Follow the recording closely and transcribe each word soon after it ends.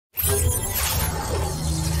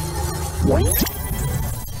Greeting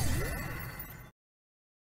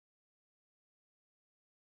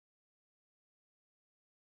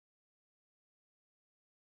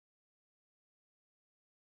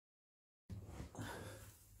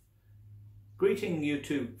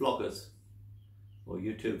YouTube vloggers, or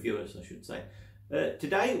YouTube viewers I should say.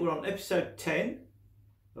 Today we're on episode 10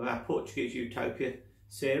 of our Portuguese Utopia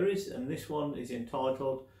series, and this one is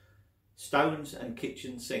entitled Stones and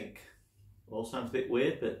Kitchen Sink. All sounds a bit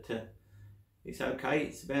weird, but it's okay.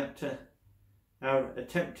 It's about our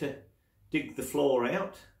attempt to dig the floor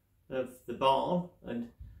out of the barn and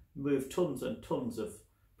move tons and tons of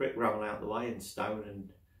brick rubble out the way, and stone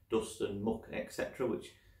and dust and muck, etc.,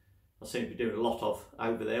 which I seem to be doing a lot of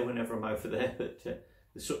over there whenever I'm over there, but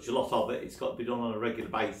there's such a lot of it, it's got to be done on a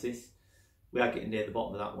regular basis. We are getting near the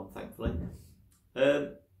bottom of that one, thankfully.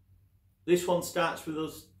 This one starts with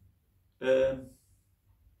us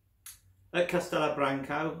at Castelo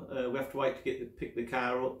Branco. We have to wait to pick the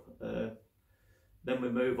car up. Then we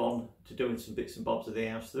move on to doing some bits and bobs of the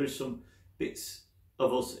house. There is some bits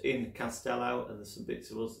of us in Castelo and there's some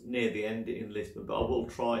bits of us near the end in Lisbon, but I will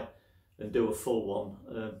try and do a full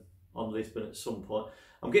one on Lisbon at some point.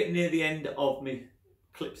 I'm getting near the end of my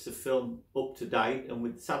clips of film up to date, and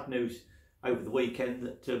with sad news over the weekend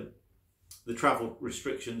that the travel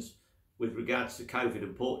restrictions with regards to COVID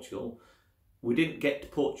in Portugal, we didn't get to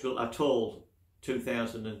Portugal at all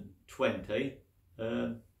 2020,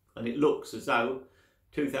 and it looks as though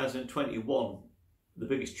 2021, the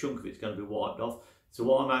biggest chunk of it's going to be wiped off.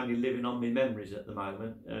 So I'm only living on my memories at the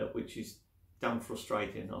moment, which is damn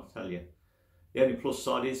frustrating, I'll tell you. The only plus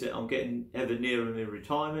side is that I'm getting ever nearer my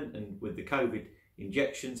retirement, and with the COVID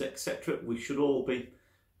injections, etc., we should all be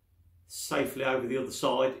safely over the other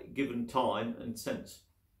side, given time and sense.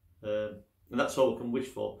 And that's all we can wish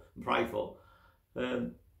for and pray for.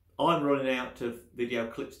 I'm running out of video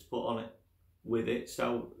clips to put on it with it,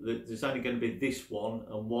 so there's only going to be this one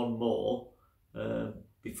and one more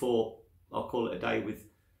before I'll call it a day with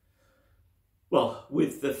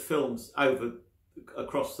the films over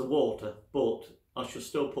across the water, but I shall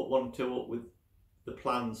still put one or two up with the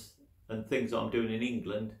plans and things I'm doing in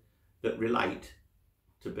England that relate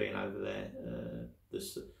to being over there.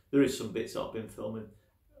 There is some bits I've been filming,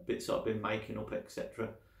 bits I've been making up, etc.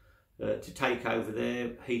 To take over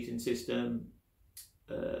there, heating system,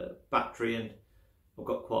 battery, and I've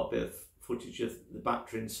got quite a bit of footage of the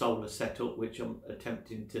battery and solar setup, which I'm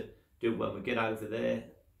attempting to do when we get over there.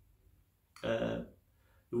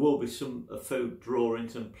 There will be some food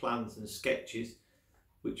drawings and plans and sketches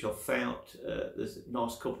which I've found. There's a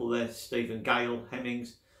nice couple there, Steve and Gail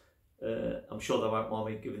Hemmings. I'm sure they won't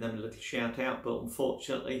mind me giving them a little shout out, but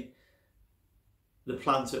unfortunately the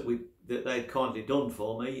plans that they'd kindly done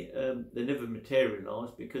for me, they never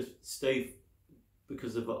materialised because Steve,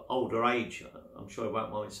 because of older age, I'm sure he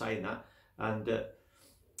won't mind me saying that, and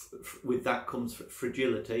with that comes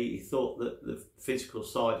fragility. He thought that the physical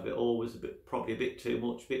side of it all was probably a bit too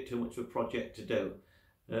much of a project to do.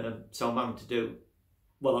 So I'm having to do,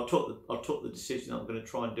 well, I took the decision that I'm going to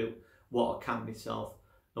try and do what I can myself.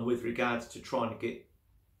 And with regards to trying to get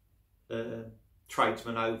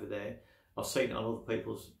tradesmen over there, I've seen it on other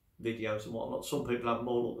people's videos and whatnot. Some people have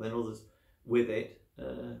more luck than others with it.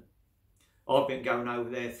 I've been going over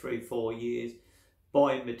there 3-4 years.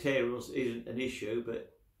 Buying materials isn't an issue,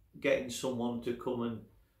 but getting someone to come and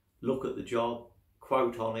look at the job,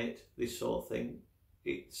 quote on it, this sort of thing,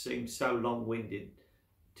 it seems so long-winded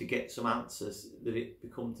to get some answers that it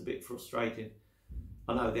becomes a bit frustrating.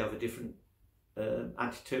 I know they have a different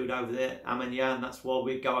attitude over there, and that's why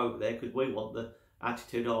we go over there, because we want the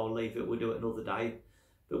attitude, oh, I'll leave it, we'll do it another day.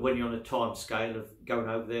 But when you're on a time scale of going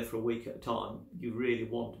over there for a week at a time, you really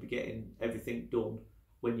want to be getting everything done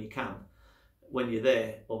when you can. When you're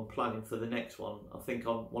there on planning for the next one, I think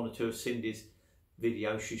on one or two of Cindy's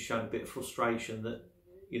videos, she's shown a bit of frustration that,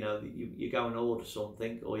 you know, you go and order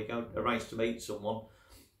something, or you go arrange to meet someone,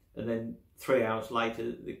 and then 3 hours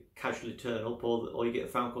later they casually turn up, or you get a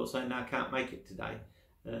phone call saying, no, I can't make it today.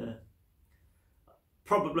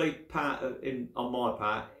 Probably on my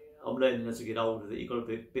part, I'm learning as I get older that you've got to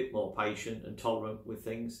be a bit more patient and tolerant with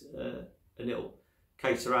things, and it'll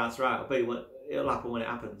case their answer out. It'll happen when it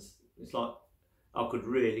happens. It's like, I could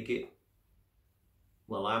really get,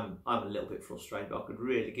 well, I'm a little bit frustrated, but I could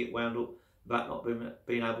really get wound up about not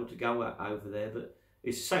being able to go over there, but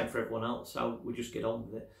it's the same for everyone else, so we just get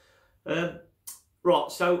on with it.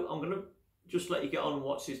 Right, so I'm going to just let you get on and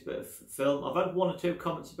watch this bit of film. I've had one or two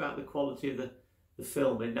comments about the quality of the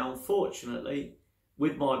filming. Now, unfortunately,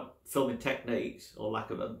 with my filming techniques, or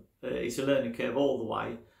lack of them, it's a learning curve all the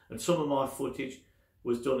way, and some of my footage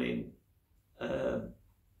was done in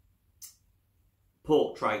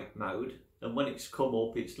portrait mode, and when it's come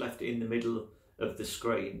up it's left in the middle of the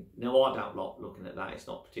screen. Now I don't like looking at that, it's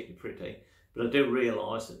not particularly pretty, but I do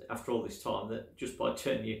realise that after all this time that just by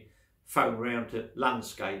turning your phone round to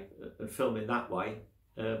landscape and filming that way,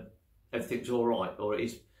 everything's alright, or it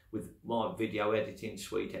is with my video editing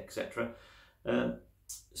suite, etc.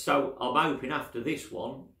 So I'm hoping after this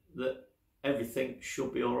one that everything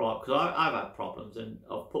should be alright, because I've had problems and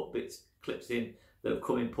I've put clips in that have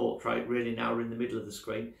come in portrait really now are in the middle of the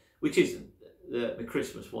screen, which isn't the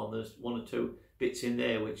Christmas one. There's one or two bits in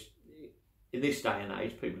there which in this day and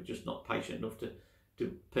age people are just not patient enough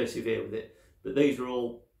to persevere with it. But these are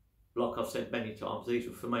all, like I've said many times, these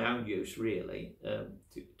were for my own use really,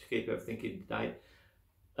 to keep everything in date.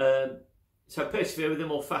 So persevere with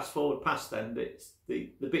them or fast forward past them. But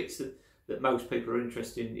the bits that most people are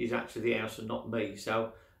interested in is actually the house and not me.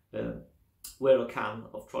 So where I can,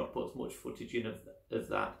 I've tried to put as much footage in of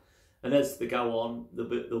that. And as they go on,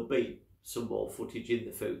 there'll be some more footage in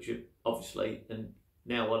the future, obviously. And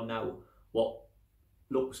now I know what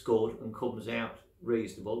looks good and comes out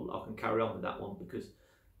reasonable, I can carry on with that one, because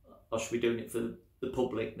I should be doing it for the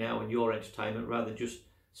public now and your entertainment rather than just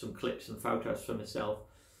some clips and photos for myself.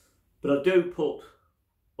 But I do put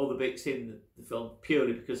other bits in the film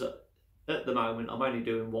purely because at the moment I'm only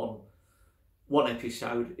doing one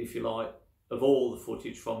episode, if you like, of all the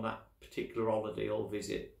footage from that particular holiday or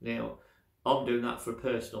visit. Now I'm doing that for a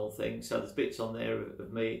personal thing, so there's bits on there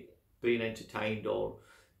of me being entertained, or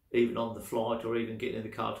even on the flight, or even getting in the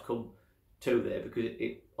car to come to there, because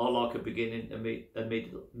I like a beginning, a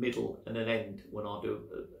middle and an end when I do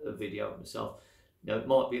a video of myself. Now it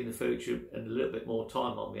might be in the future and a little bit more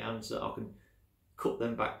time on my hands that I can cut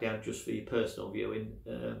them back down just for your personal viewing,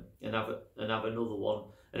 and have another one,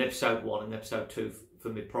 an episode 1 and episode 2 for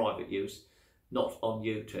my private use, not on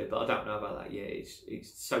YouTube. But I don't know about that yet.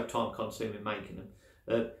 It's so time consuming making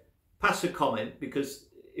them. Pass a comment, because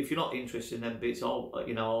if you're not interested in them bits, I'll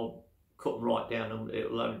cut them right down, and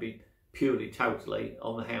it'll only be purely totally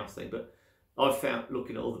on the house thing. But I've found,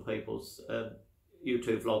 looking at other people's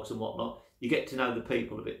YouTube vlogs and whatnot, you get to know the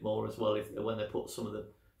people a bit more as well when they put some of the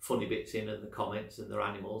funny bits in and the comments and their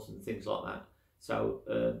animals and things like that. So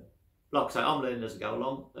like I say, I'm learning as I go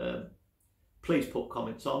along. Please put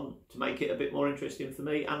comments on to make it a bit more interesting for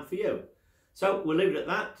me and for you. So we'll leave it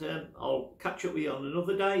at that. I'll catch up with you on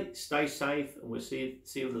another day. Stay safe, and we'll see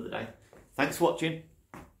you another day. Thanks for watching.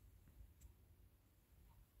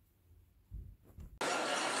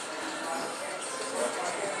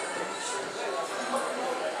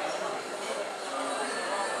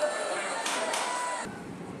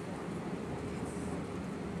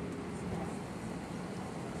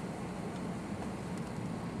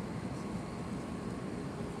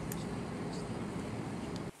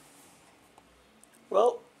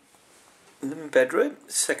 Well, in my bedroom,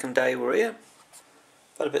 second day we're here.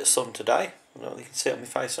 Had a bit of sun today. I don't know if you can see it on my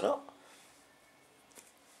face or not.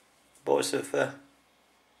 The boys have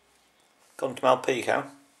gone to Malpico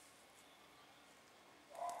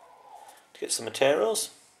to get some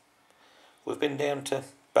materials. We've been down to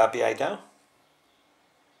Babiedo.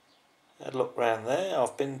 Had a look round there.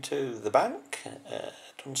 I've been to the bank,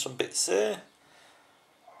 done some bits there.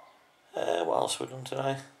 What else have we done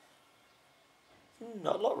today?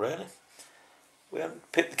 Not a lot really. We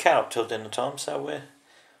haven't picked the car up till dinner time, so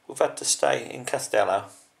we've had to stay in Castello.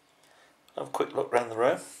 Have a quick look round the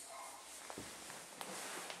room.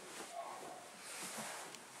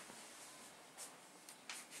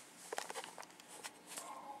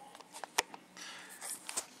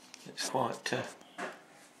 It's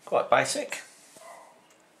quite basic,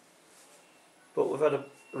 but we've had a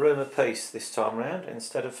room apiece this time round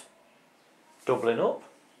instead of doubling up.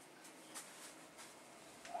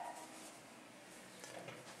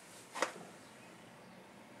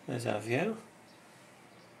 There's our view.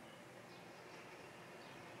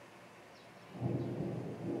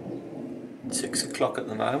 It's 6 o'clock at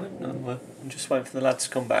the moment, and I'm just waiting for the lads to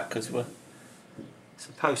come back, because we're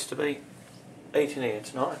supposed to be eating here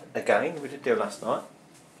tonight. Again, we did do last night.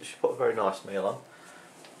 She put a very nice meal on.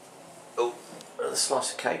 Oh, and a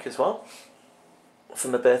slice of cake as well for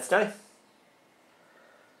my birthday.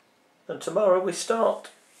 And tomorrow we start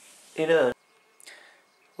in earnest.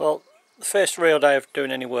 Well, the first real day of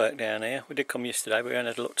doing any work down here. We did come yesterday, but we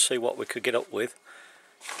only had a look to see what we could get up with.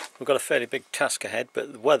 We've got a fairly big task ahead,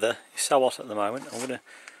 but the weather is so hot at the moment. I'm going to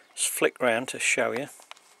just flick round to show you.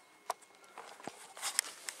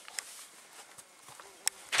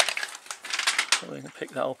 I don't know if we can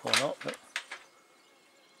pick that up or not, but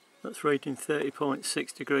that's reading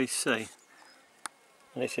 30.6 degrees C.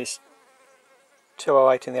 And this is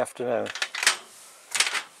 2:08 in the afternoon.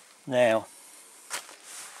 Now,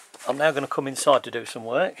 I'm now going to come inside to do some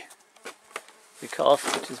work because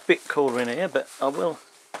it is a bit cooler in here, but I will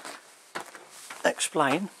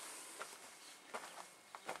explain.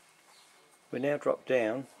 We now drop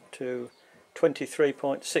down to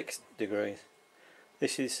 23.6 degrees.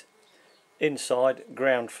 This is inside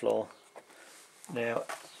ground floor. Now,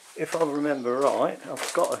 if I remember right,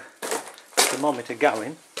 I've got a thermometer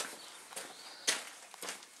going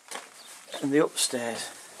in the upstairs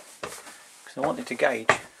because I wanted to gauge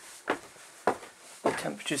the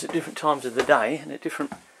temperatures at different times of the day and at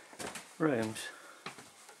different rooms.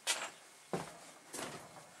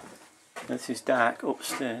 This is dark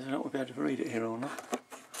upstairs. I don't want to be able to read it here or not.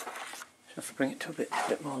 Just have to bring it to a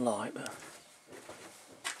bit more light. But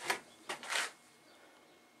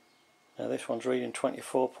now this one's reading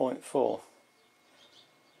 24.4.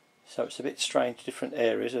 So it's a bit strange. Different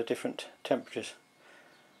areas are different temperatures.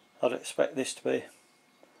 I'd expect this to be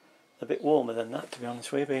a bit warmer than that, to be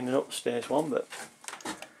honest with you, being an upstairs one, but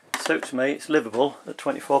it suits me. It's livable at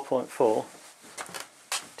 24.4.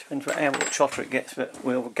 Depends on how much hotter it gets, but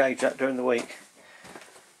we'll gauge that during the week.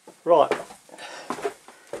 Right,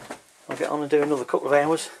 I'll get on and do another couple of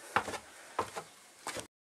hours.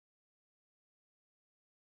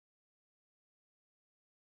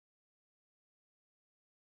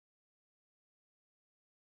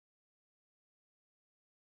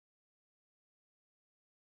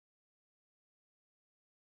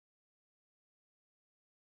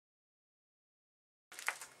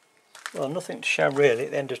 Well, nothing to show really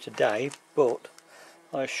at the end of today, but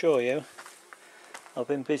I assure you I've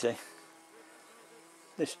been busy.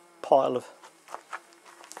 This pile of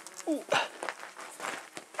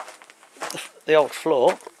the old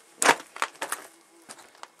floor,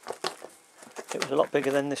 it was a lot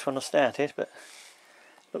bigger than this when I started, but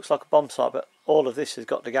looks like a bomb site. But all of this has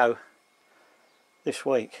got to go this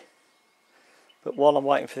week. But while I'm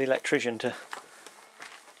waiting for the electrician to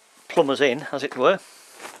plumb us in, as it were,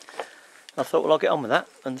 I thought, well, I'll get on with that.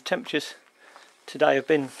 And the temperatures today have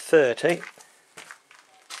been 30,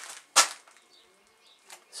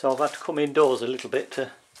 so I've had to come indoors a little bit to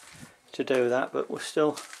do that, but we've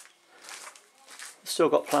still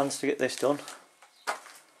got plans to get this done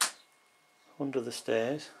under the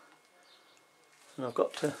stairs. And I've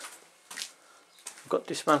got to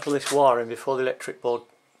dismantle this wiring before the electric board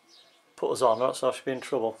put us on, or else I should be in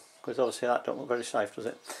trouble, because obviously that don't look very safe, does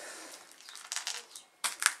it?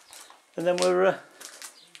 And then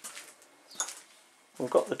we've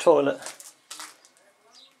got the toilet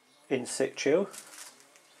in situ.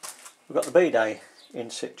 We've got the bidet in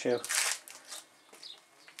situ.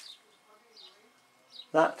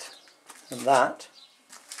 That and that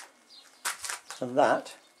and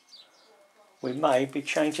that. We may be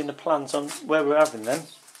changing the plans on where we're having them.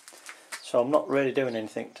 So I'm not really doing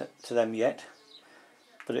anything to them yet,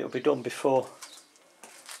 but it'll be done before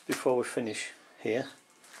we finish here.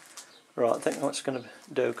 Right, I think that's going to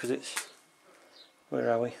do, because it's,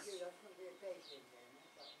 where are we?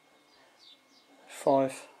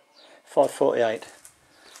 5:48.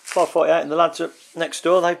 5:48, and the lads are next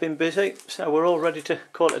door. They've been busy, so we're all ready to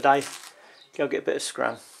call it a day. Go get a bit of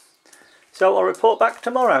scram. So I'll report back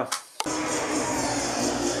tomorrow.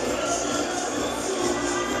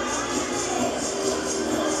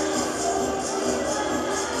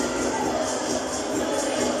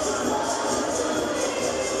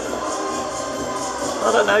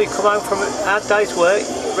 I don't know, you come home from a hard day's work,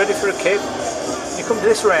 ready for a kip, you come to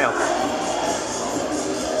this round.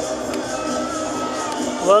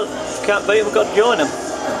 Well, if you can't beat them, we've got to join them.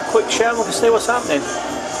 Quick show and we can see what's happening.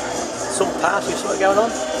 Some party, something going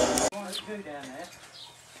on.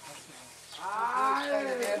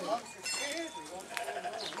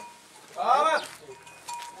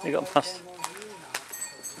 You got them past.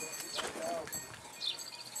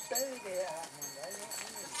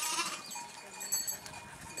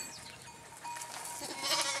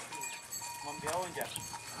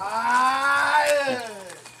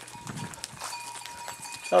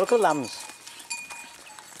 Oh, look at lambs.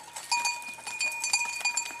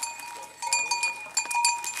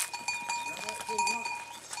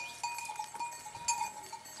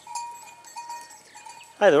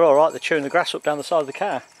 Hey, they're alright, they're chewing the grass up down the side of the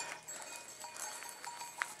car.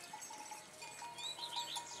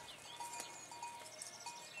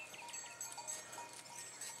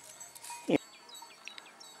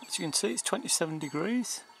 As you can see, it's 27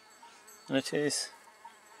 degrees and it is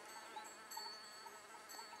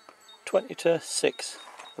 20 to 6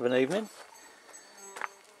 of an evening.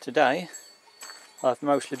 Today I've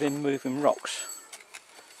mostly been moving rocks.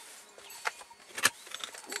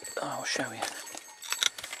 I'll show you.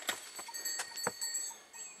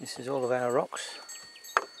 This is all of our rocks.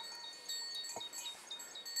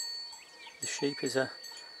 sheep is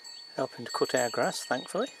helping to cut our grass,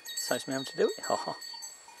 thankfully. Saves me having to do it. Ha ha.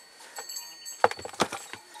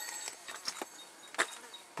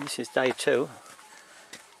 This is day 2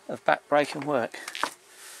 of back-breaking work.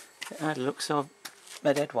 It looks so I've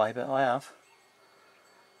made headway, but I have.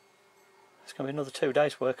 It's going to be another 2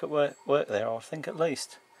 days work at work there, I think, at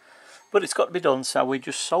least. But it's got to be done, so we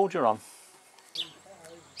just soldier on.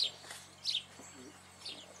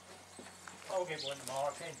 I'll give one the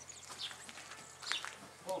marking.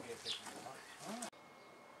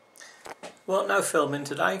 Well, no filming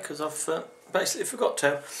today because I've basically forgot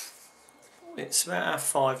to. It's about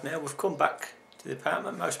 5:30 now. We've come back to the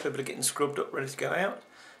apartment. Most people are getting scrubbed up, ready to go out.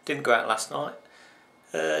 Didn't go out last night.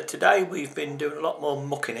 Today we've been doing a lot more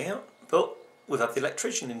mucking out, but we've had the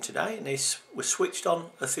electrician in today, and we're switched on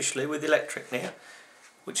officially with electric now,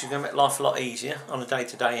 which is going to make life a lot easier on a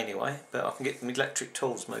day-to-day anyway. But I can get the electric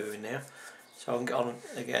tools moving now, so I can get on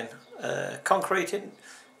again. Concreting,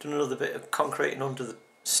 done another bit of concreting under the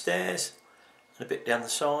stairs and a bit down the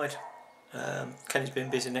side. Kenny's been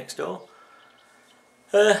busy next door.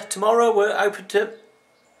 Tomorrow we're hoping to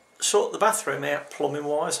sort the bathroom out plumbing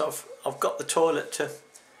wise. I've got the toilet to,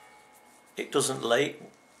 it doesn't leak,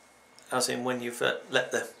 as in when you've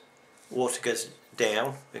let the water goes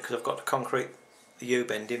down, because I've got to concrete the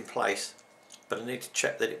U-bend in place, but I need to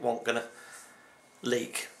check that it won't gonna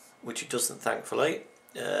leak, which it doesn't, thankfully.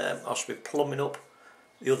 I should be plumbing up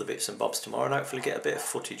the other bits and bobs tomorrow and hopefully get a bit of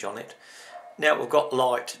footage on it. Now we've got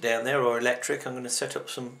light down there, or electric, I'm going to set up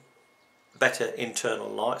some better internal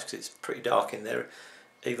lights because it's pretty dark in there,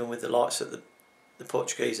 even with the lights that the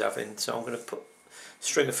Portuguese have in. So I'm going to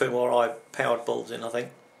string a few more high-powered bulbs in, I think,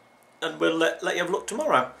 and we'll let you have a look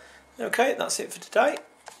tomorrow. Okay, that's it for today.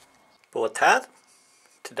 Boa tarde.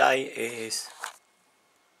 Today is,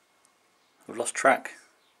 we've lost track,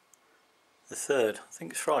 the 3rd. I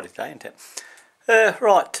think it's Friday today, isn't it?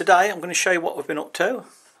 Right, today I'm going to show you what we've been up to.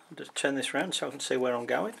 I'll just turn this around so I can see where I'm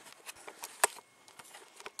going.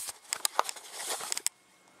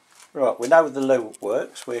 Right, we know the loo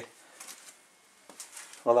works.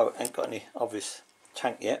 Although it ain't got any obvious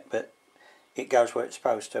tank yet, but it goes where it's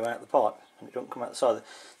supposed to, out the pipe, and it don't come out the side.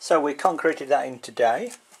 So we concreted that in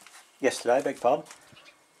yesterday, beg pardon.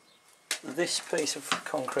 This piece of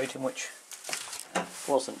concreting which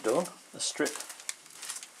wasn't done, the strip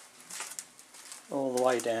all the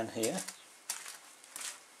way down here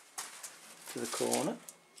to the corner,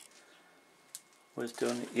 was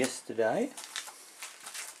done yesterday,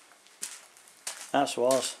 as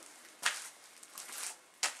was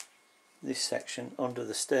this section under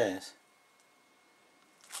the stairs.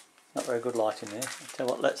 Not very good lighting there. I'll tell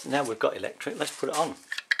you what, now we've got electric, let's put it on.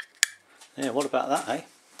 Yeah, what about that, eh?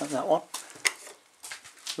 And that one.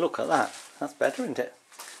 Look at that, that's better, isn't it?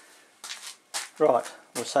 Right,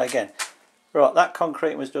 we'll say again. Right, that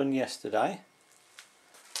concrete was done yesterday.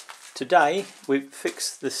 Today we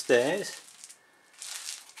fixed the stairs.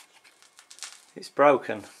 It's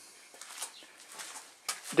broken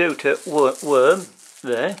due to worm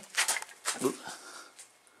there,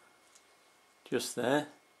 just there.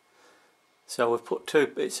 So we've put 2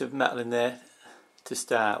 bits of metal in there to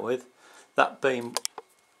start with. That beam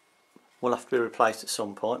will have to be replaced at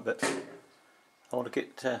some point, but I want to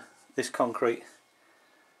get this concrete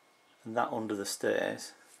and that under the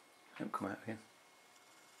stairs. Don't come out again.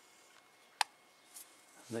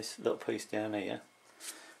 And this little piece down here,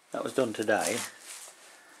 that was done today.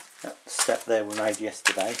 That step there we made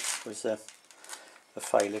yesterday was a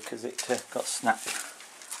failure because it got snapped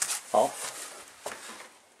off.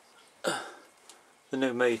 The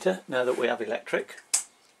new meter, now that we have electric.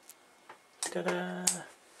 Ta-da!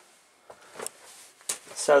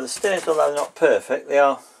 So the stairs, although they're not perfect, they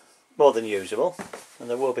are more than usable, and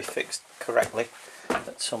they will be fixed correctly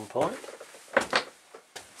at some point.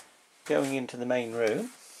 Going into the main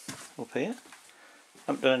room up here, I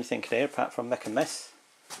haven't done anything in here apart from make a mess.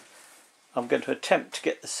 I'm going to attempt to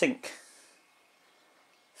get the sink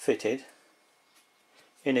fitted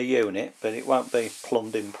in a unit, but it won't be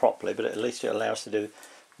plumbed in properly, but at least it allows us to do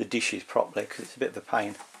the dishes properly because it's a bit of a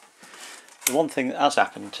pain. The one thing that has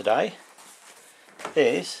happened today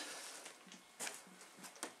is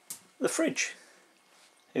the fridge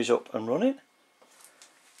is up and running,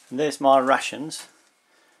 and there's my rations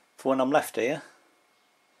for when I'm left here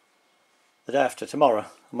the day after tomorrow.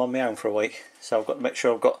 I'm on my own for a week, so I've got to make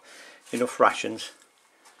sure I've got enough rations.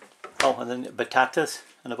 Oh, and then potatoes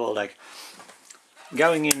and a boiled egg.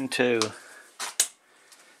 Going into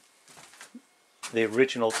the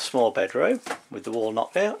original small bedroom with the wall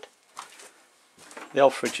knocked out, the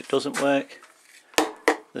old fridge that doesn't work,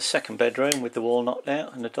 the second bedroom with the wall knocked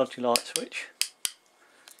out and the dodgy light switch,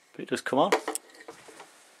 but it does come on.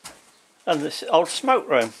 And this old smoke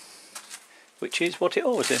room, which is what it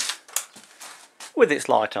always is, with its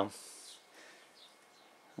light on.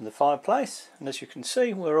 And the fireplace, and as you can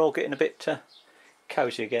see we're all getting a bit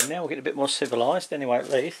cosy again now. We're getting a bit more civilised anyway, at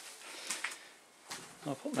least.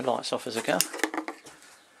 I'll put my lights off as I go.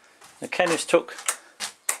 Now Kenny's took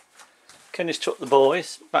the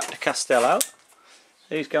boys back to Castello.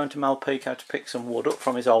 He's going to Malpico to pick some wood up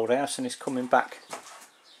from his old house, and he's coming back.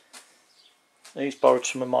 He's borrowed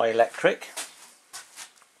some of my electric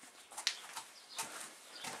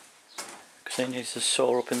because he needs to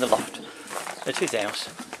saw up in the loft at his house.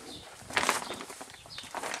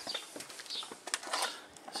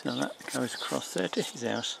 So that goes across there to his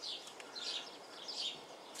house.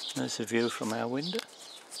 There's a view from our window.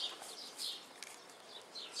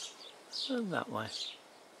 And that way.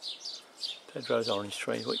 Pedro's orange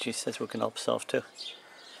tree, which he says we can help ourselves to.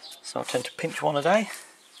 So I tend to pinch one a day.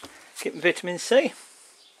 Get my vitamin C.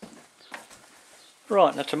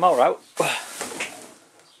 Right, now tomorrow I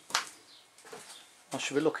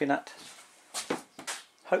should be looking at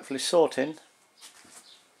hopefully sorting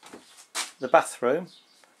the bathroom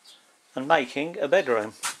and making a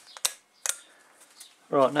bedroom.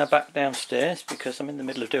 Right, now back downstairs because I'm in the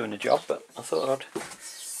middle of doing a job, but I thought I'd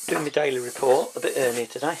do my daily report a bit earlier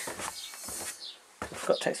today. I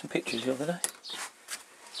forgot to take some pictures the other day.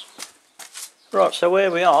 Right, so where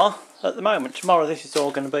we are at the moment, tomorrow this is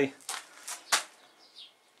all going to be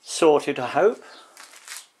sorted, I hope.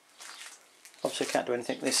 Obviously I can't do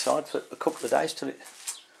anything this side for a couple of days till it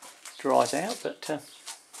dries out, but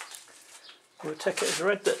we'll take it as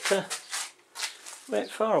read that we ain't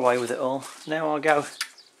far away with it all. Now I'll go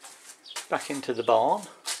back into the barn.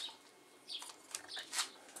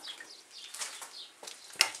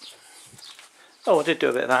 Oh, I did do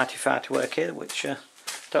a bit of arty-farty work here, which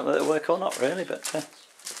don't know whether it'll work or not really, but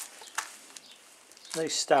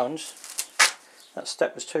these stones, that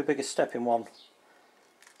step was too big a step in one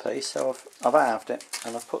piece, so I've halved it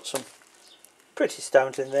and I've put some pretty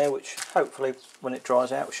stones in there, which hopefully when it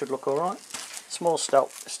dries out should look alright. Small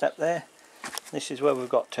step there. This is where we've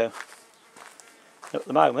got to. At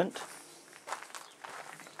the moment,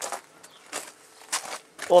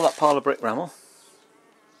 all that pile of brick rammel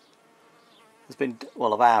has been,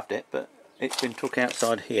 well, I've halved it, but it's been took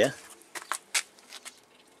outside here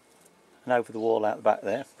and over the wall out the back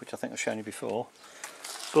there, which I think I've shown you before.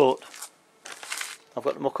 But I've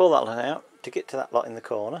got to muck all that lot out to get to that lot in the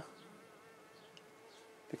corner,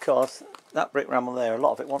 because that brick rammel there, a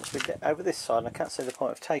lot of it wants to get over this side, and I can't see the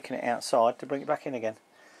point of taking it outside to bring it back in again.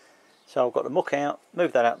 So I've got to muck out,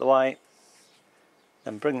 move that out of the way,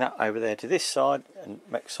 and bring that over there to this side and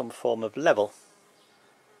make some form of level.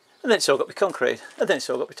 And then it's all got to be concrete, and then it's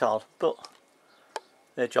all got to be tiled, but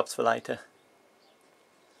they're jobs for later.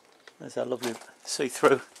 There's our lovely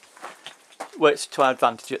see-through, where it's to our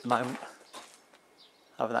advantage at the moment,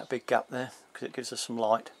 having that big gap there, because it gives us some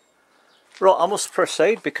light. Right, I must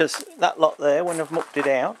proceed, because that lot there, when I've mucked it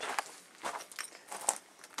out,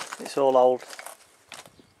 it's all old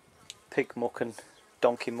pig muck and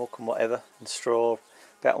donkey muck and whatever, and straw,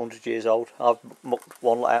 about 100 years old. I've mucked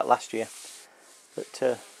one lot out last year,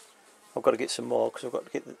 but I've got to get some more, because I've got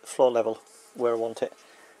to get the floor level where I want it.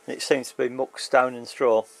 And it seems to be muck, stone and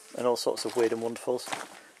straw, and all sorts of weird and wonderfuls.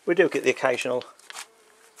 We do get the occasional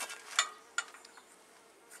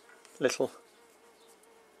little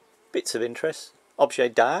bits of interest.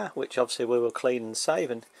 Objet d'art, which obviously we will clean and save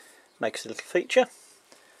and make us a little feature.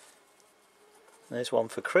 There's one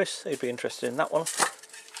for Chris, he'd be interested in that one.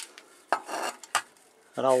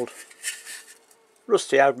 An old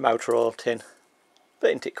rusty old motor oil tin, but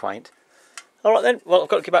isn't it quaint? Alright then, well I've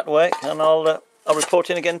got to get back to work, and I'll report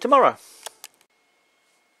in again tomorrow.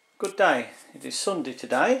 Good day, it is Sunday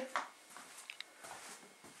today,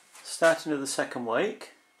 starting of the second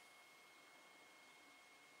week.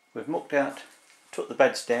 We've mucked out, took the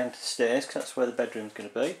beds down to the stairs, because that's where the bedroom's going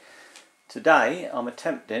to be. Today I'm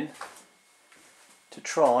attempting to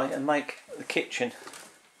try and make the kitchen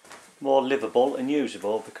more livable and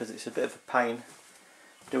usable, because it's a bit of a pain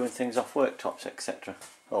doing things off worktops, etc.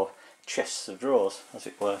 Or chests of drawers, as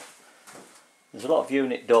it were. There's a lot of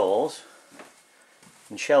unit doors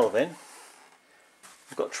and shelving.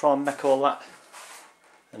 I've got to try and make all that,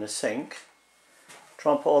 and a sink.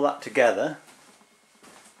 Try and put all that together.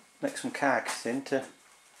 Make some carcassing to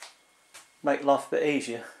make life a bit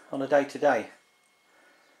easier on a day-to-day.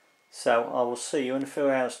 So I will see you in a few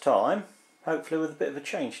hours' time, hopefully with a bit of a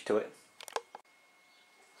change to it.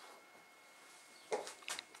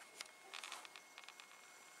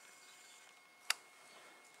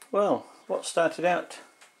 Well, what started out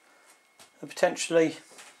a potentially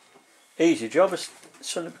easy job has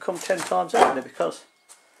suddenly become 10 times harder because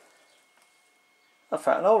I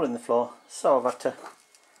found an hole in the floor. So I've had to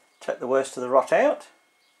take the worst of the rot out,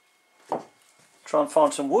 try and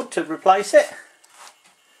find some wood to replace it.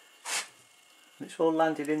 And it's all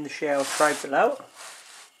landed in the shower tray below.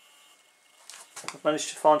 I've managed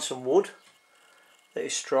to find some wood that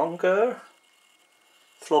is stronger.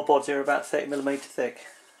 Floorboards are about 30mm thick.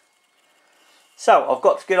 So I've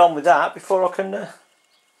got to get on with that before I can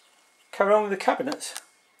carry on with the cabinets.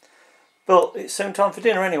 But it's soon time for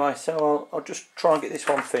dinner anyway, so I'll just try and get this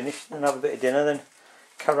one finished and have a bit of dinner, then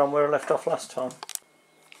carry on where I left off last time.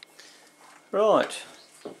 Right,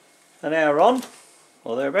 an hour on,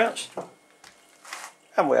 or thereabouts,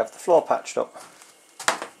 and we have the floor patched up.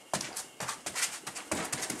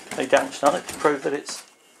 Lay damped on it to prove that it's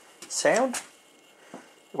sound.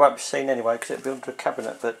 It won't be seen anyway because it'll be under a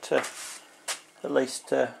cabinet, but at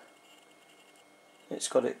least it's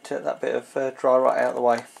got it that bit of dry rot out of the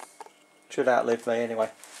way. Should outlive me anyway.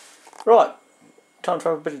 Right, time to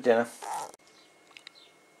have a bit of dinner.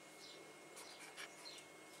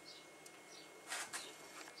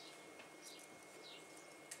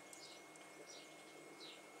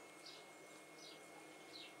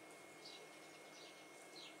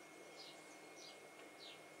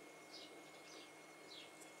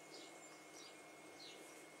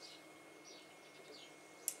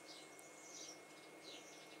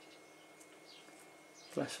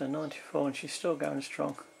 Bless her, 94, and she's still going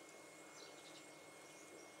strong.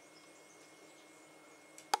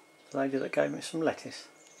 The lady that gave me some lettuce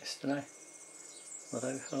yesterday, or the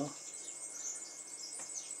day before.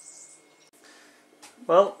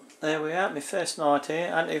 Well, there we are, my first night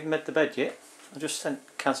here. I haven't even made the bed yet. I just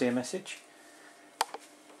sent Kazzy a message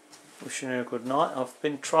wishing her a good night. I've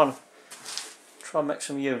been trying to make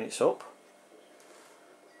some units up.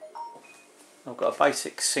 I've got a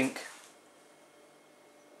basic sink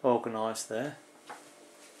organised there,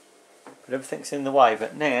 but everything's in the way.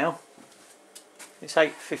 But now it's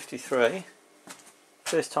 8:53,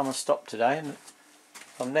 first time I stopped today, and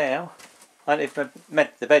I'm now, I haven't even made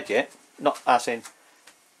the bed yet, not as in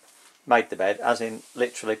made the bed, as in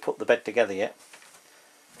literally put the bed together yet,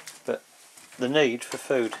 but the need for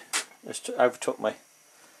food has overtook me.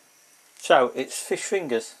 So it's fish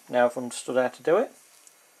fingers now. I've understood how to do it,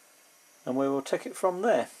 and we will take it from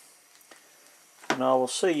there. And I will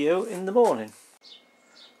see you in the morning.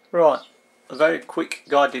 Right, a very quick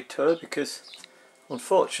guided tour because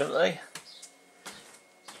unfortunately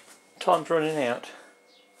time's running out.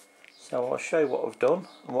 So I'll show you what I've done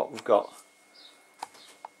and what we've got.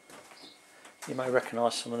 You may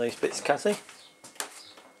recognise some of these bits, Cassie.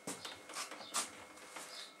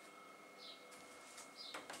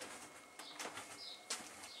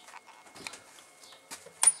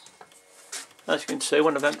 As you can see,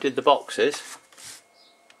 when I've emptied the boxes,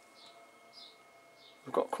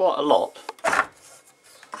 I've got quite a lot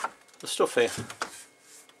of stuff here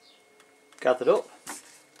gathered up.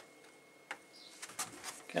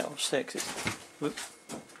 Get on 6.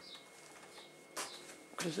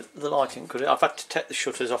 Because the lighting could. I've had to take the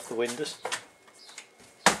shutters off the windows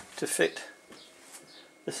to fit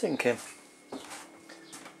the sink in.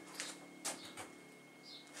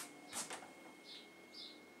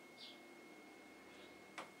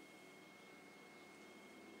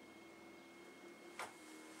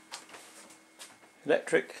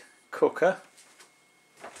 Electric cooker,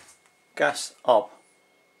 gas hob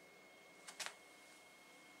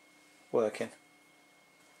working.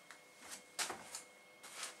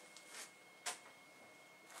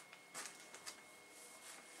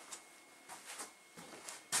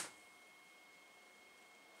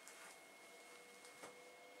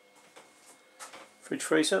 Fridge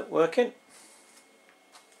freezer working.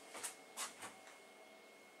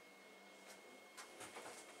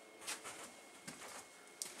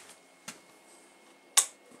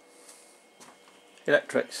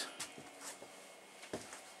 Electrics.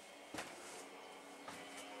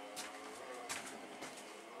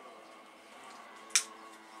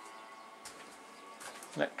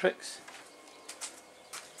 Electrics.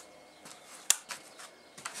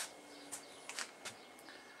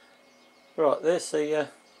 Right, there's the,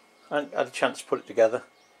 I haven't had a chance to put it together,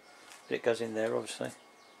 but it goes in there obviously.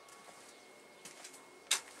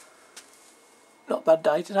 Not a bad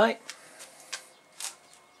day today.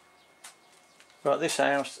 Right, this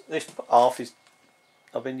house, this half is,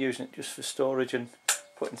 I've been using it just for storage and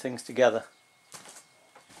putting things together.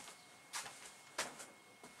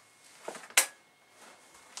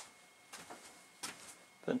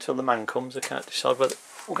 But until the man comes, I can't decide whether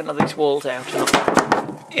we're going to have these walls out or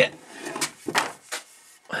not. Yeah.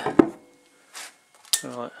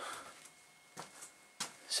 Right.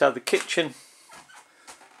 So the kitchen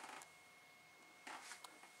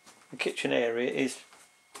area is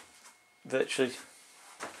virtually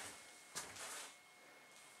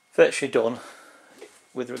done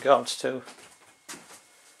with regards to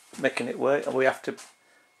making it work, and we have to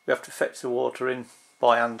fetch the water in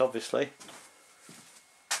by hand, obviously.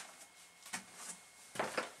 I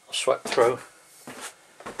swept through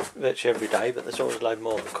virtually every day, but there's always a load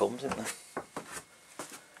more that comes, isn't there?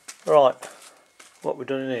 Right, what we've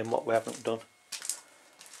done in here and what we haven't done.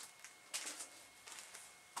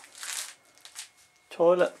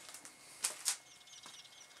 Toilet.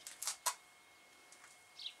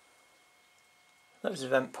 There's a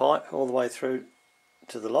vent pipe all the way through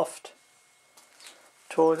to the loft.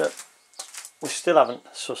 Toilet, we still haven't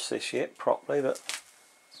sussed this yet properly, but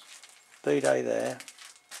bidet there.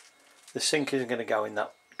 The sink isn't going to go in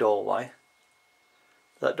that doorway.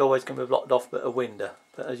 That doorway's going to be blocked off by a window,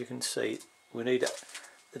 but as you can see, we need it.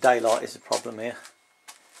 The daylight is the problem here.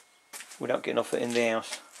 We don't get enough in the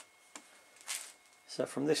house. So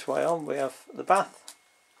from this way on we have the bath,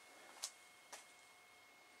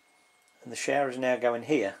 and the shower is now going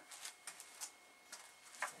here.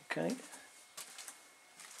 Okay.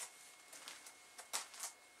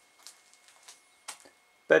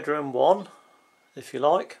 Bedroom 1, if you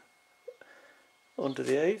like, under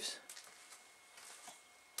the eaves.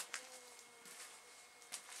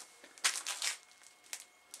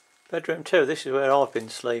 Bedroom 2, this is where I've been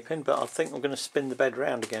sleeping, but I think I'm going to spin the bed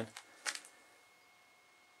round again,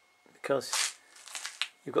 because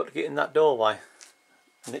you've got to get in that doorway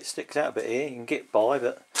and it sticks out a bit here. You can get by,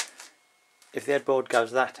 but if the headboard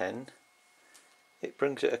goes that end, it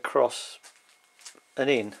brings it across and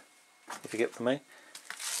in, if you get what I mean.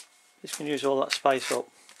 This can use all that space up.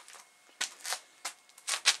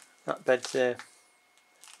 That bed's there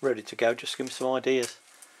ready to go, just to give me some ideas.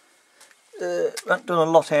 I haven't done a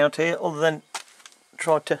lot out here other than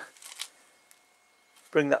tried to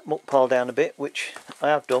bring that muck pile down a bit, which I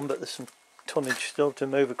have done, but there's some tonnage still to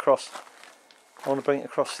move across. I want to bring it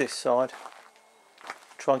across this side,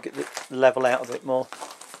 try and get the level out a bit more.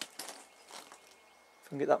 If I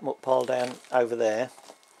can get that muck pile down over there,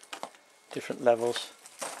 different levels.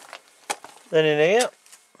 Then in here,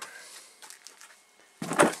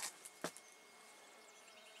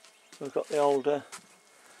 we've got the older.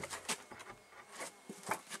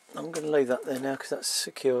 I'm going to leave that there now because that's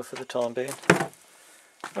secure for the time being.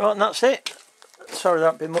 Right, and that's it. Sorry there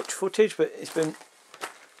hasn't been much footage, but it's been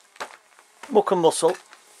muck and muscle,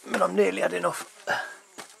 but I've nearly had enough.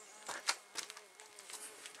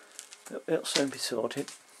 It'll soon be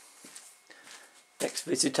sorted. Next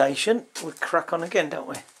visitation, we'll crack on again, don't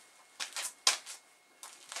we?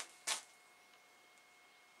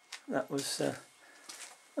 That was the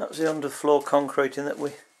underfloor concreting that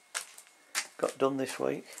we got done this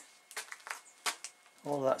week.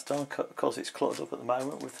 All that's done. Of course, it's cluttered up at the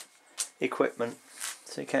moment with equipment,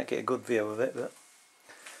 so you can't get a good view of it, but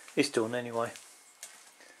it's done anyway.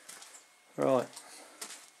 Right,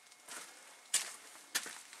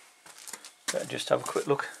 better just have a quick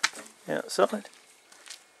look outside.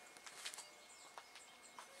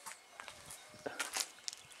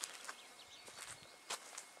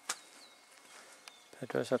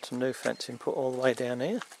 Pedro's had some new fencing put all the way down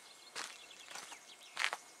here.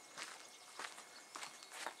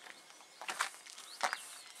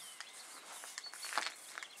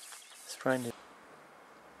 It's raining.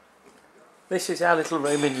 This is our little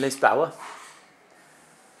room in Lisbon.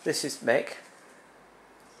 This is Mick.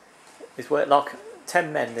 He's worked like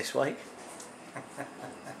 10 men this week.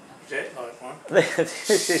 Jet like one.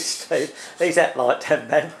 This is Steve. He's at like 10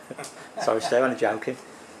 men. Sorry Steve, I'm only joking.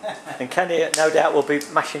 And Kenny no doubt will be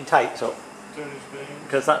mashing tapes up. Doing his beans.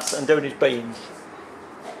 Because that's, and doing his beans.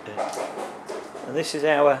 Yeah. And this is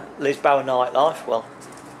our Lisbon nightlife. Well,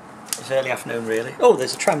 it's early afternoon really. Oh,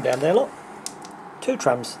 there's a tram down there, look. 2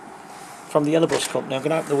 trams from the yellow bus company. I'm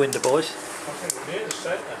going to open the window, boys. I think we're near the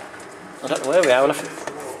centre. I don't know where we are. We'll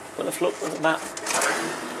have to look at the map.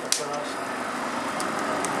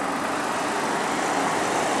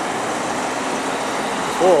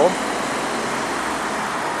 Or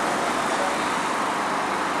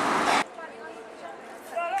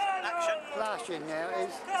Flashing now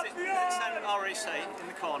is REC in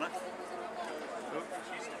the corner.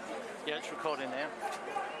 Yeah, it's recording now.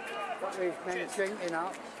 what these men drinking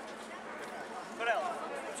up. What else?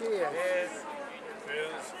 Cheers.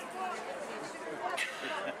 Cheers.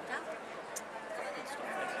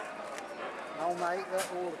 I'll make that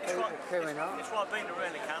all the people queuing up. It's like being a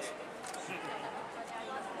really Cas.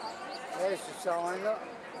 There's the sign, look.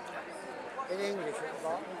 In English at the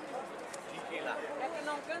bottom.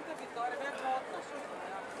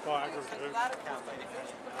 Right, I can do.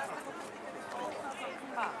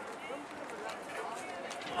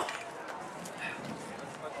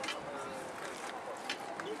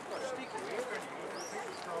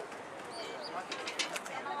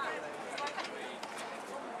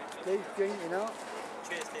 Steve's drinking up.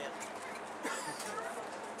 Cheers, dear.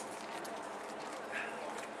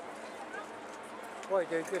 What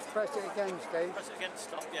do you do? Just press it again, Steve. Press it again to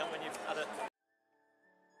stop, yeah, when you've had it.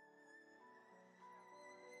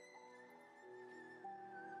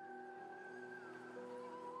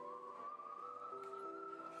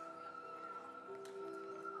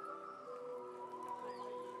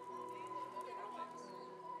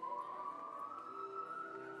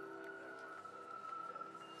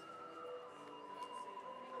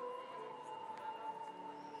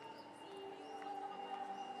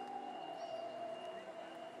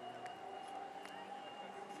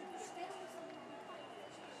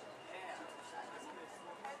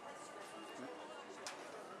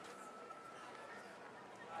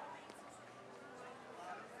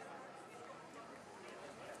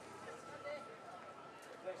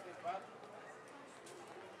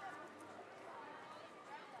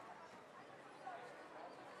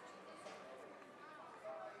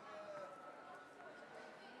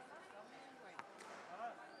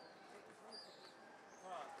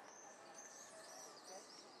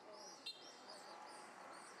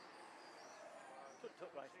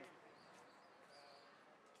 Tuk-tuk racing.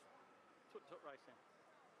 Tuk-tuk racing.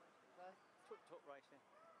 Tuk-tuk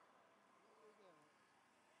racing.